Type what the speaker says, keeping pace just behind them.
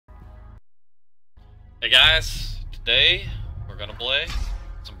Hey guys, today we're gonna play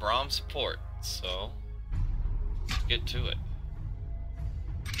some Braum support, so let's get to it.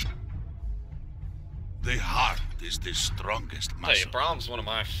 The heart is the strongest Tell you, muscle. Braum's one of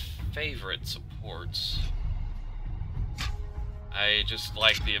my favorite supports. I just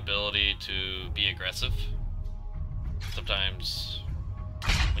like the ability to be aggressive. Sometimes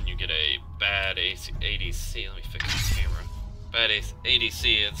when you get a bad ADC, let me fix the camera. Bad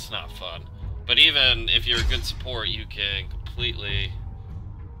ADC, it's not fun. But even if you're a good support, you can completely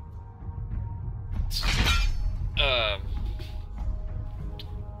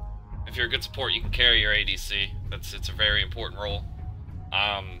if you're a good support, you can carry your ADC. It's a very important role.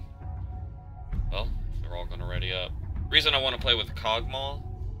 Well, they're all gonna ready up. Reason I want to play with Kog'Maw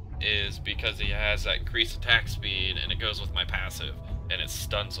is because he has that increased attack speed, and it goes with my passive, and it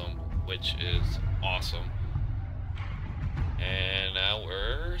stuns him, which is awesome. And now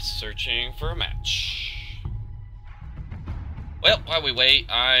we're searching for a match. Well, while we wait,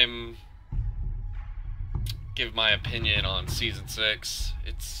 I'm give my opinion on Season 6.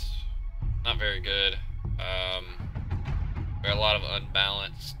 It's not very good. There are a lot of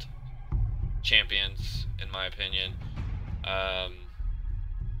unbalanced champions, in my opinion.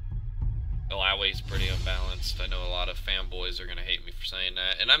 Alawi's pretty unbalanced. I know a lot of fanboys are going to hate me for saying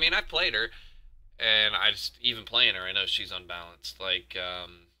that. And I mean, I've played her, and even playing her, I know she's unbalanced. Like, I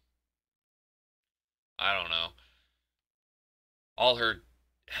don't know. All her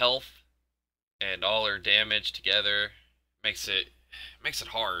health and all her damage together makes it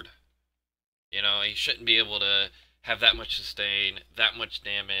hard. You know, you shouldn't be able to have that much sustain, that much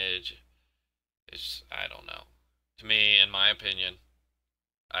damage. I don't know. To me, in my opinion,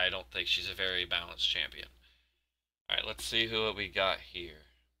 I don't think she's a very balanced champion. Alright, let's see who we got here.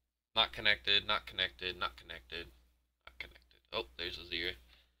 Not connected, not connected, not connected, not connected. Oh, there's a zero.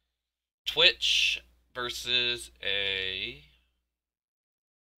 Twitch versus a...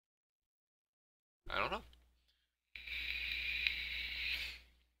 I don't know.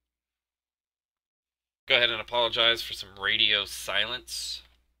 Go ahead and apologize for some radio silence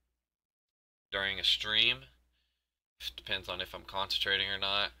during a stream. It depends on if I'm concentrating or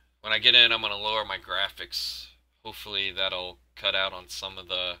not. When I get in, I'm going to lower my graphics. Hopefully that'll cut out on some of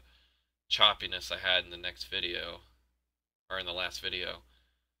the choppiness I had in the next video, or in the last video.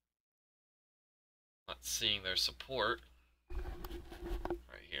 Not seeing their support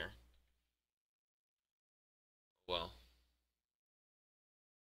right here. Well,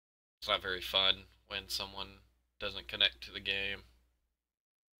 it's not very fun when someone doesn't connect to the game.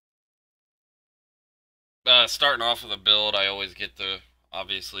 Starting off with a build, I always get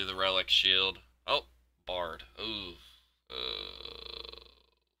obviously the relic shield. Oh, Bard. Ooh.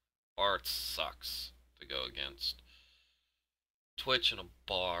 Bard sucks to go against. Twitch and a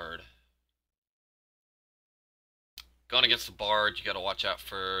Bard. Going against the Bard, you gotta watch out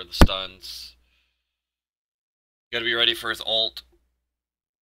for the stuns. You gotta be ready for his ult.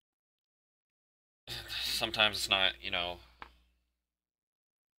 Sometimes it's not, you know...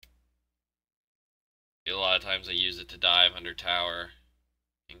 A lot of times I use it to dive under tower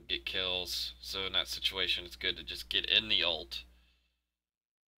and get kills. So in that situation, it's good to just get in the ult.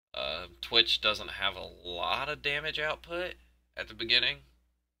 Twitch doesn't have a lot of damage output at the beginning,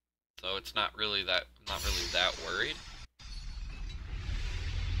 so it's not really that worried.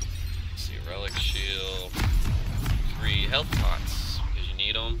 Let's see, relic shield, 3 health pots because you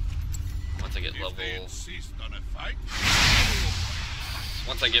need them. Once I get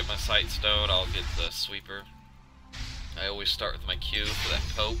once I get my sight stone, I'll get the sweeper. I always start with my Q for that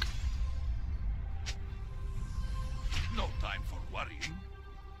poke. No time for worrying.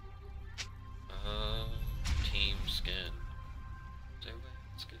 Team skin.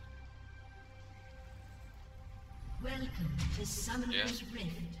 Skin. Welcome to Summoner's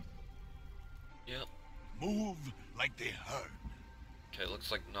Rift. Yep. Move like they heard. Okay,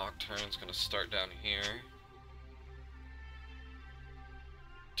 looks like Nocturne's gonna start down here.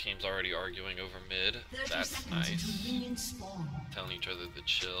 Team's already arguing over mid. That's nice. Telling each other to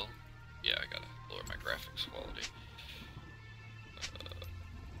chill. Yeah, I gotta lower my graphics quality.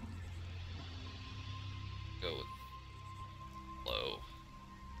 Go with low.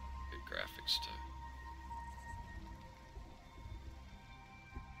 Good graphics too.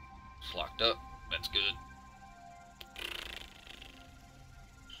 It's locked up. That's good.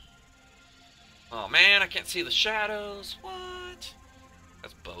 Oh man, I can't see the shadows. What?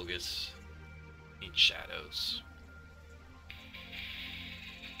 That's bogus. Need shadows.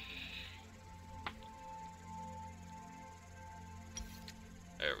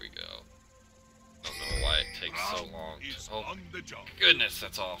 There we go. Don't know why it takes so long. Oh, goodness,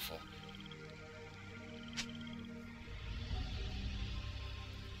 that's awful.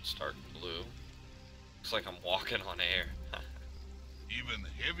 Start blue. Looks like I'm walking on air. Even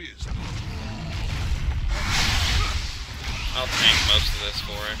heaviest. I'll tank most of this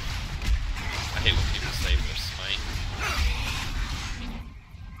for him. I hate when people save their smite.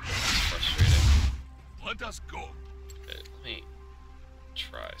 It's frustrating. Let us go. Okay, let me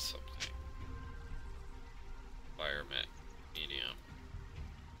try something. Environment, medium.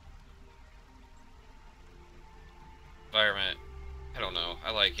 Environment, I don't know.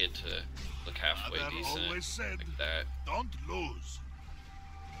 I like it to look halfway Mother decent, always said, like that. don't lose.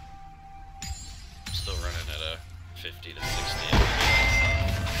 I'm still running at a 50 to 60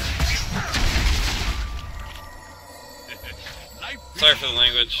 FPS. Sorry for the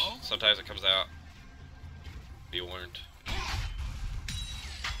language. Sometimes it comes out. Be warned.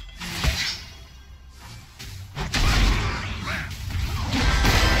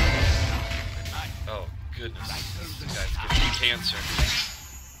 Oh goodness, this guy's giving me cancer.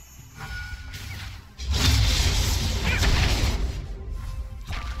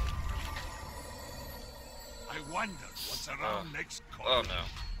 I wonder what's around next corner. Oh no,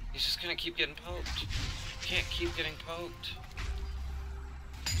 he's just gonna keep getting poked. Can't keep getting poked.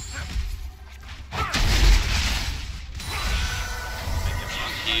 Make him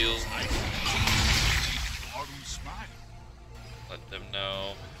not heal. Let them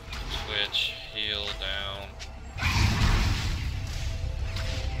know. Twitch, heal down.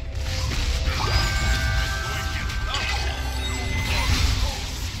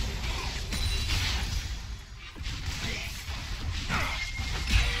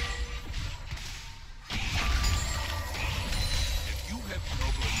 If you have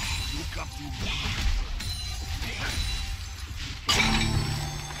problems, you come to me.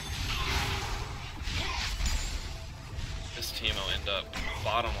 This team will end up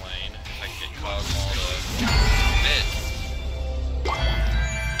bottom lane if I can get Cosmo to mid.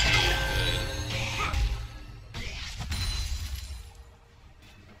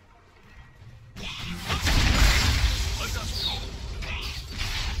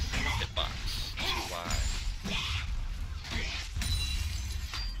 Hitbox, too wide.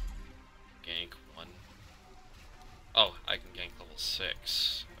 Gank 1. Oh, I can gank level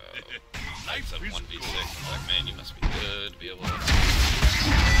 6. I said 1v6. I was like, man, you must be good to be able to.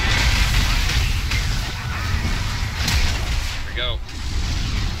 Here we go.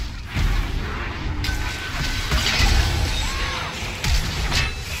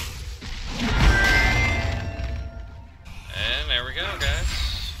 And there we go, guys.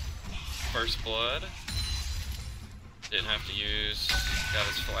 First blood. Didn't have to use. Got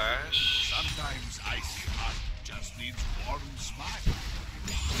his flash. Sometimes icy hot just needs warm smile.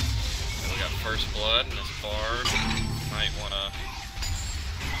 We got first blood in this bard. Might wanna.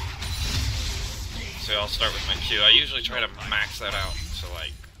 So I'll start with my Q. I usually try to max that out to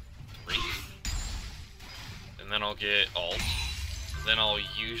like 3. And then I'll get ult. Then I'll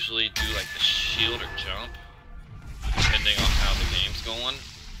usually do like the shield or jump, depending on how the game's going.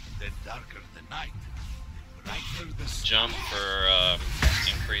 The darker the night, the brighter the sky. Jump for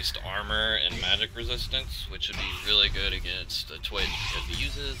increased armor and magic resistance, which would be really good against the Twitch because he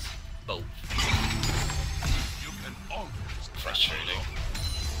uses both. You can always Frustrating.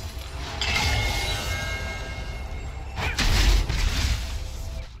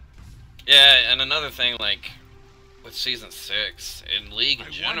 Yeah, and another thing, like, with Season 6, in League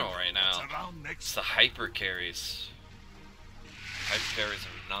in general right now, it's the hyper carries. Hyper carries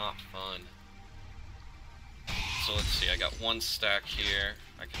are not fun. So let's see, I got 1 stack here.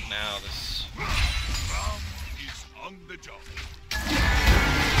 I can now this... Braum is on the job.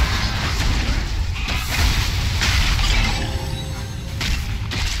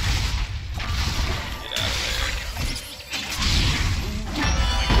 Get out of there.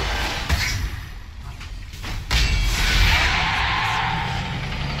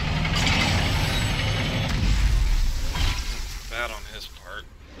 Bad on his part.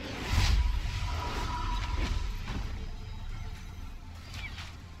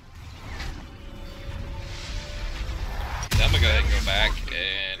 I'm gonna go ahead and go back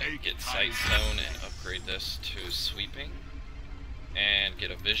and get Sight Stone and upgrade this to sweeping. And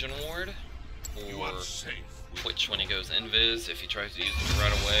get a Vision Ward You for are safe. Twitch when he goes invis. If he tries to use it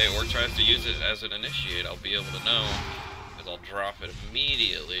right away or tries to use it as an initiate, I'll be able to know because I'll drop it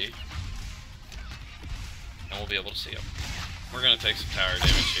immediately. And we'll be able to see him. We're gonna take some tower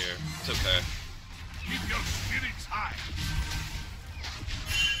damage here. It's okay. Keep your spirits high.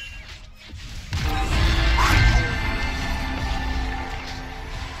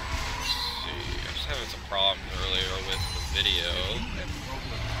 I was having some problems earlier with the video.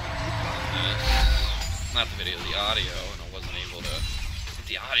 Not the video, the audio, and I wasn't able to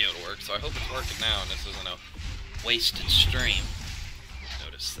the audio to work, so I hope it's working now and this isn't a wasted stream.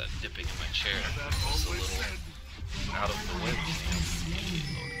 Notice that dipping in my chair is a little out of the way.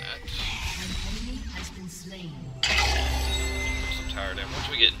 Load that. Put some tower down. Once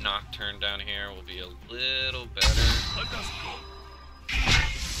we get Nocturne down here, we'll be a little better.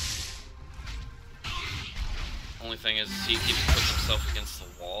 Only thing is he keeps putting himself against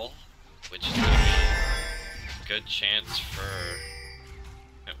the wall, which is going to be a good chance for...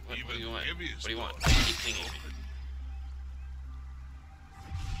 What do you want? What do you want? Keep pinging me.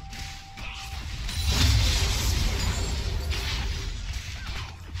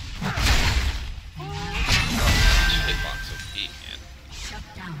 Hitbox OP, man. Shut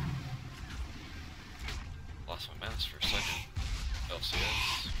down. Lost my mouse for a second.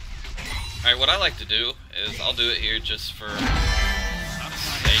 LCS. Alright, what I like to do is I'll do it here just for the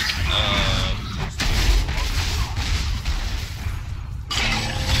sake of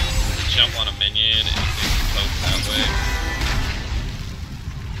jump on a minion and poke that way.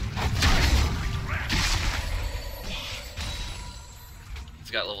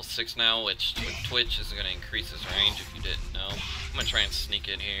 He's got level 6 now, which with Twitch is going to increase his range if you didn't know. I'm going to try and sneak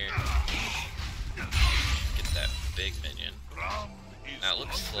in here. Get that big minion. Now it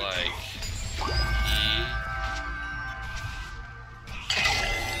looks like he...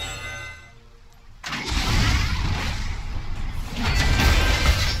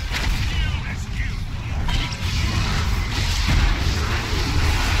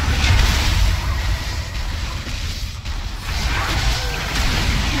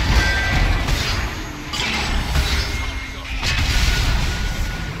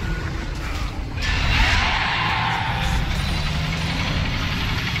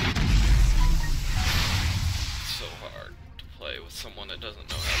 someone that doesn't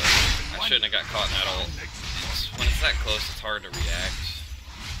know how to... I shouldn't have got caught in that ult. When it's that close, it's hard to react.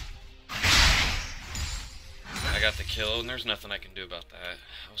 I got the kill, and there's nothing I can do about that.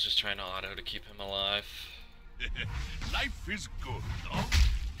 I was just trying to auto to keep him alive. Life is good, no?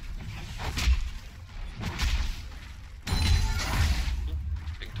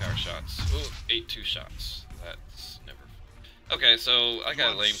 Big tower shots. Ooh, 8-2 shots. That's never fun. Okay, so I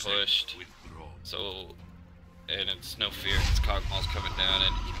got lane pushed. So... and it's no fear, his Cogmaw's coming down,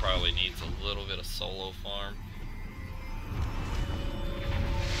 and he probably needs a little bit of solo farm.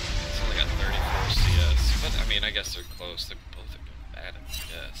 He's only got 34 CS, but I mean, I guess they're close. They're both doing bad at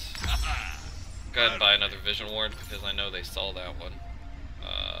CS. Go ahead and buy another Vision Ward, because I know they saw that one.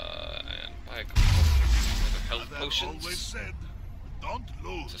 And buy a couple other health potions.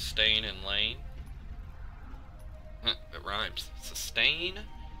 Sustain in lane. It rhymes. Sustain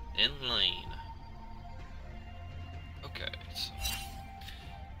in lane. Okay, so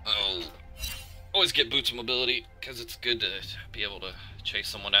always get boots of mobility because it's good to be able to chase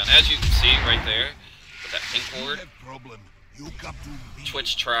someone down. As you can see right there with that pink ward,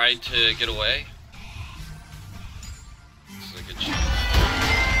 Twitch tried to get away. This is a good shot.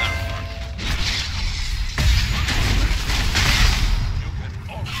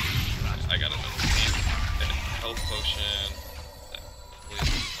 I got another team. Health potion. That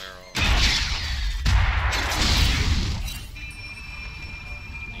poison marrow.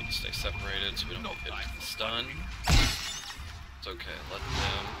 Stay separated so we don't get hit with the stun. It's okay, let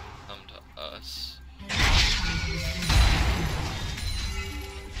them come to us.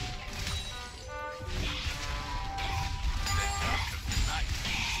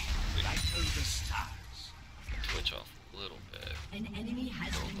 Twitch off a little bit. An enemy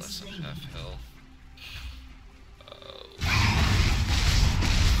has been less than slain. half health.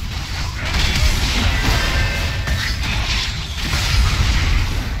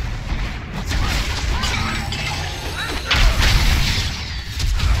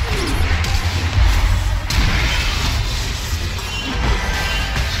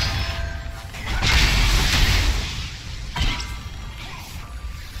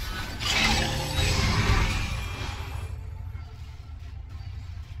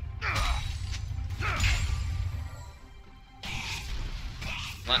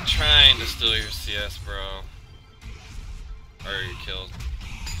 Not trying to steal your CS, bro. Or your kills.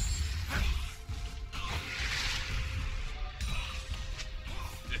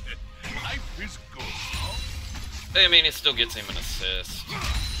 Life is good, no? I mean, it still gets him an assist.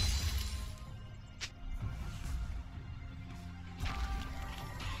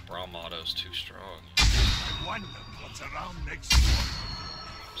 Braum auto's too strong. I wonder what's around next door.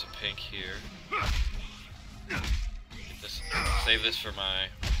 There's a pink here. Get this, save this for my...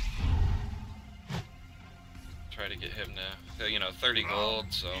 Try to get him to, you know, 30 gold,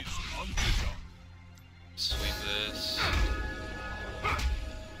 so... Sweep this.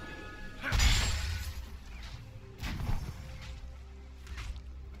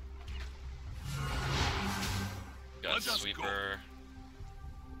 Got Let us sweeper.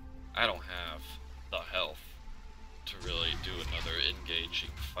 I don't have the health to really do another engaging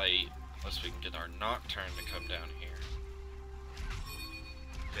fight unless we can get our Nocturne to come down here.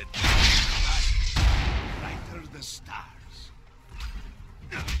 The brighter the stars.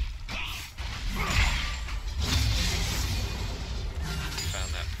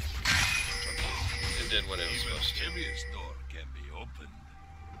 Found that. It did what it was Even supposed to. heaviest door can be opened.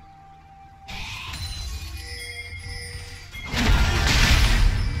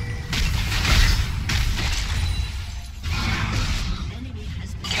 Enemy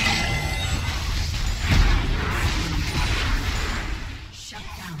has been shut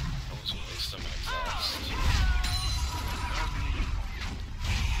down. That was a waste of my exhaust.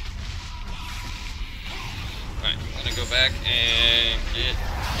 Alright, I'm gonna go back and get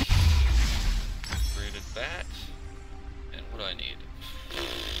upgraded bat. And what do I need?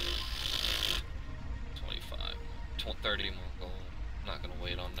 25. 30 more gold. I'm not gonna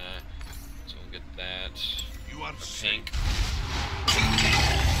wait on that. So we'll get that. You are A safe. pink.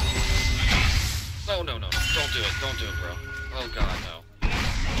 No, no, no. Don't do it. Don't do it, bro. Oh god, no.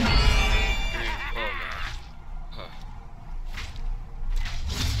 Green. Oh god. Huh.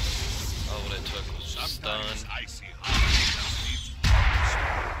 All what it took was just stun. Sometimes I see how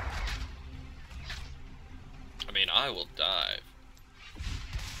I mean, I will dive.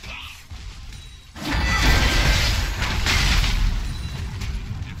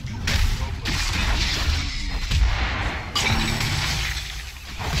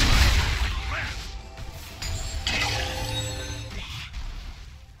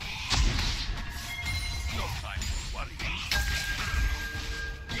 no time to worry.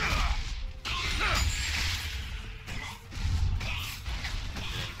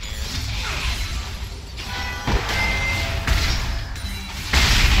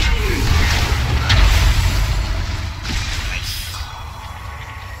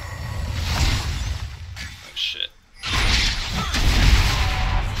 Oh shit.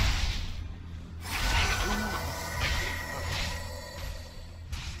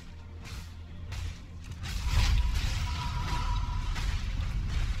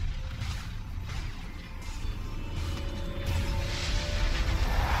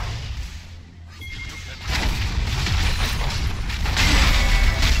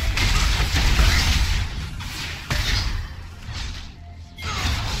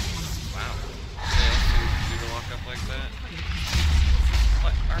 Wow. Okay, you walk up like that?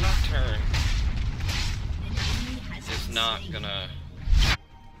 What? Our Nocturne An enemy has is been not slain. gonna...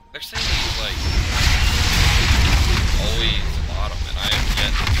 They're saying this is like always bottom, and I have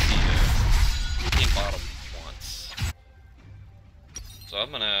yet to see bottom once. So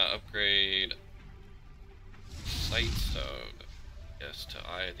I'm gonna upgrade Sightstone, yes, to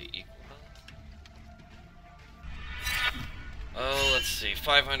Eye of the Equal. Oh, let's see,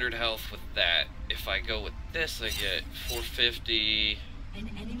 500 health with that. If I go with this, I get 450. An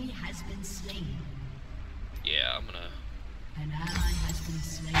enemy has been slain. Yeah, I'm gonna... An ally has been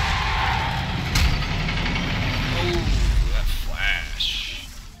slain. Oh, that flash.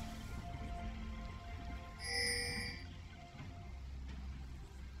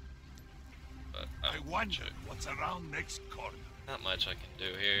 But I wonder check. what's around next corner. Not much I can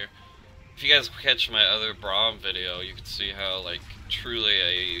do here. If you guys catch my other Braum video, you can see how, like, truly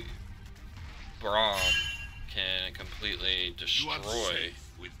a Braum can completely You are destroy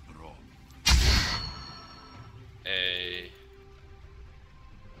safe with Braum.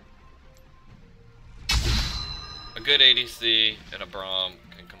 a good ADC and a Braum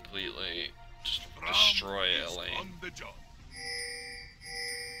can completely just Braum destroy a is lane. on the job.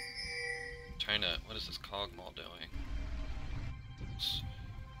 Trying to, what is this Cogmaw doing? Oops.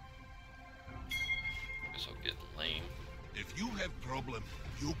 Guess I'll get lame. If you have problem,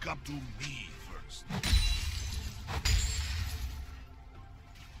 you come to me first.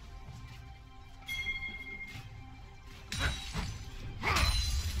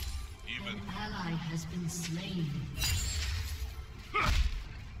 Even An ally has been slain.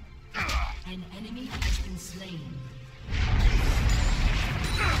 An enemy has been slain. An enemy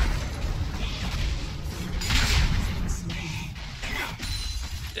has been slain.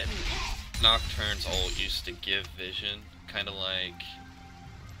 Didn't Nocturne's ult used to give vision? Kind of like...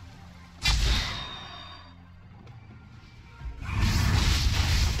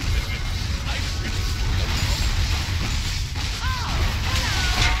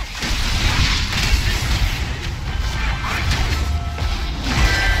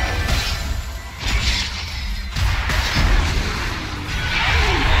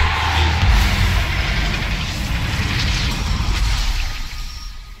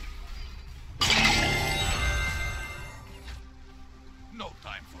 No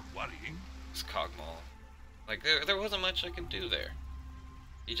time for worrying. It's Cogmaw. Like, there wasn't much I could do there.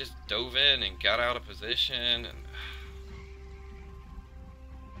 He just dove in and got out of position, and...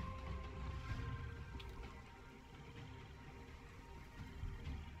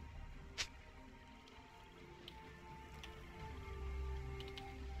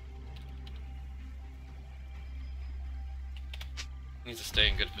 needs to stay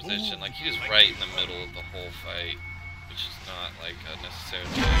in good position. Like, he was right in the middle of the whole fight, which is not, like, a necessarily...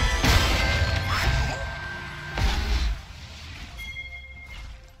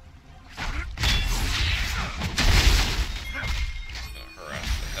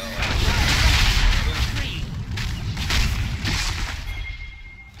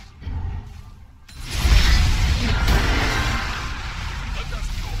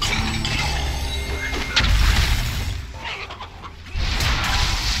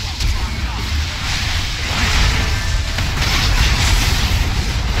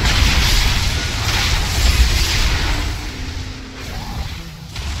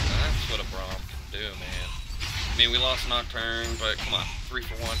 I mean, we lost Nocturne, but come on, 3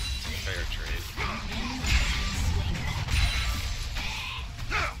 for 1, it's a fair trade.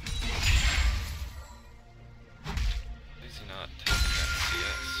 Why is he not taking that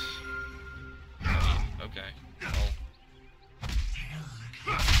CS? I mean, okay, well,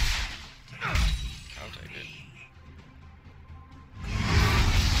 I'll take it.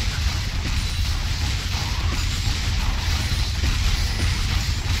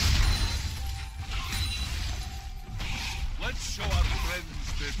 Let's show our friends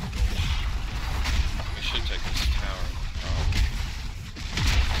this door. We should take this tower.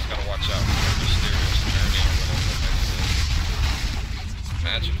 Just gotta watch out for the mysterious journey or whatever the heck it is.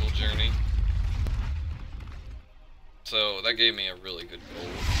 Magical journey. So that gave me a really good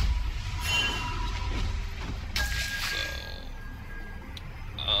goal.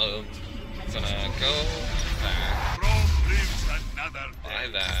 So I'm gonna go back. Braum lives another Buy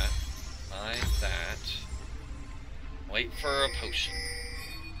day. that. Buy that. Wait for a potion.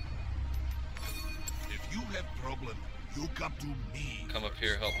 If you have problem, you come to me. Come up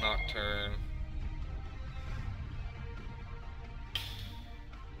here, help Nocturne.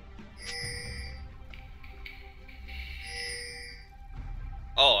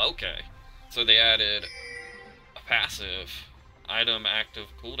 Oh, okay. So they added a passive. Item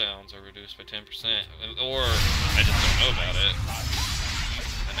active cooldowns are reduced by 10%. Or, I just don't know about it.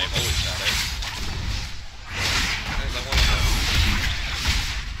 And they've always had it. There's that one of them.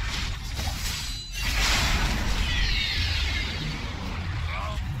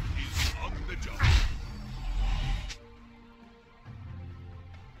 Braum is on the job.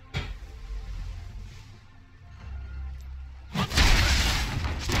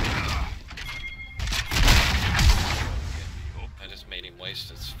 I just made him waste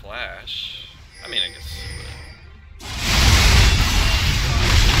his flash. I mean, I guess.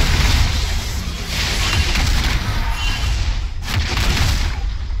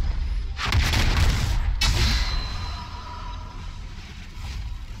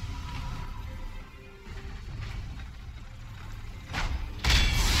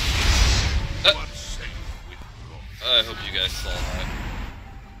 You are safe with Braum. I hope you guys saw that.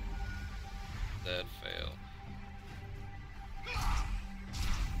 That failed.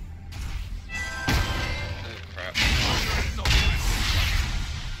 Oh crap. No time for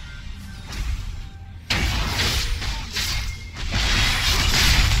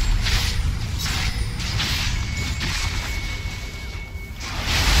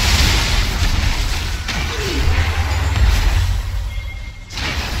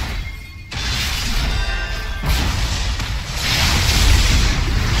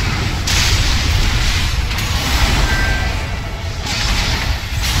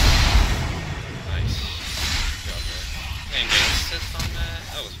Nice. Good job there. And get an assist on that.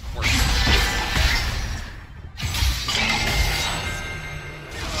 That was important.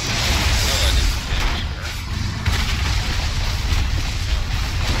 Oh, I did some damage to her.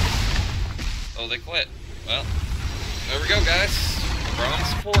 Oh, they quit. Well, there we go, guys. Braum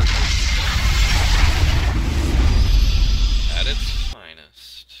support. At its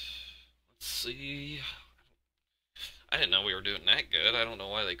finest. Let's see. I didn't know we were doing that good. I don't know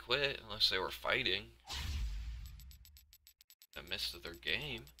why they quit, unless they were fighting. I missed their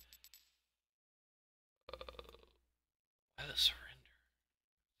game. Why the surrender?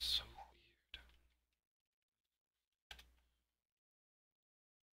 So weird.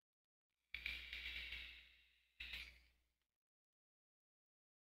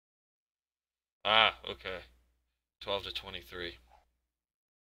 Ah, okay. 12 to 23.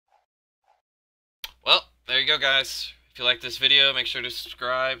 Well, there you go, guys. If you like this video, make sure to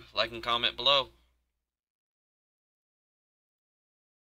subscribe, like, and comment below.